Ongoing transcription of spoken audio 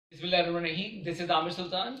Bismillahirrahmanirrahim. This is Amir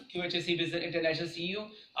Sultan, QHSC Business International CEO.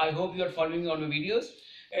 I hope you are following all my videos.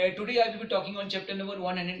 Today I will be talking on chapter number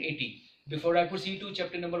 180. Before I proceed to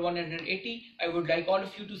chapter number 180, I would like all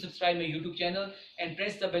of you to subscribe my YouTube channel and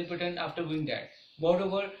press the bell button after doing that.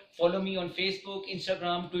 Moreover, follow me on Facebook,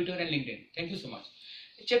 Instagram, Twitter and LinkedIn. Thank you so much.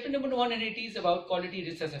 Chapter number 180 is about quality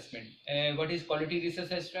risk assessment. What is quality risk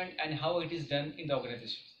assessment and how it is done in the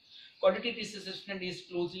organization. Quality risk assessment is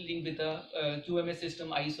closely linked with the QMS system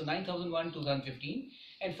ISO 9001-2015,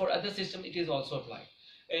 and for other systems it is also applied.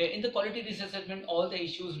 In the quality risk assessment, all the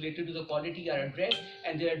issues related to the quality are addressed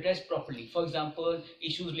and they are addressed properly. For example,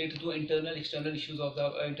 issues related to internal, external issues of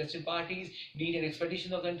the interested parties, need and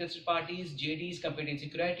expectations of the interested parties, JDs, competency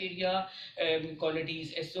criteria,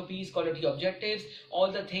 qualities, SOPs, quality objectives,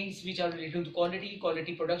 all the things which are related to quality,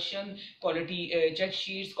 quality production, quality check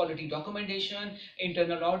sheets, quality documentation,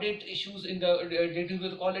 internal audit issues in the related to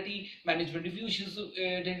the quality, management review issues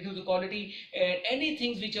related to the quality, any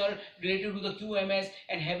things which are related to the QMS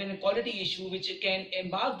and having a quality issue which can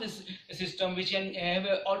embark this system, which can have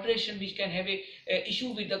an alteration, which can have a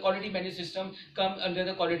issue with the quality management system, come under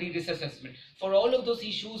the quality risk assessment. For all of those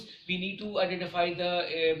issues, we need to identify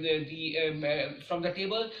from the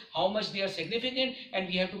table how much they are significant, and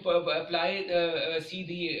we have to apply see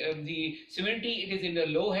the severity. It is in the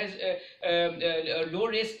low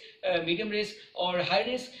risk, medium risk or high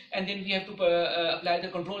risk, and then we have to apply the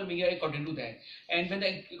control measure according to that. And when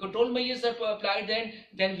the control measures are applied,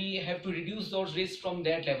 then we have to reduce those risks from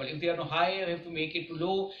that level. If they are high, we have to make it to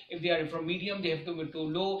low. If they are from medium, they have to go to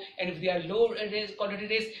low. And if they are low risk, quality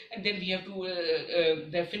risk, and then we have to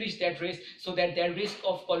finish that risk so that that risk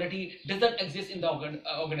of quality doesn't exist in the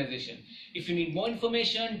organization. If you need more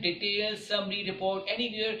information, details, summary, report,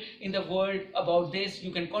 anywhere in the world about this,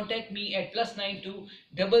 you can contact me at +92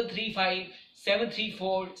 335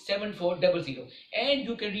 734 7400, and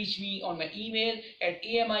you can reach me on my email at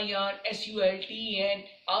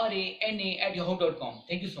amirsultanrana@yahoo.com.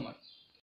 Thank you so much.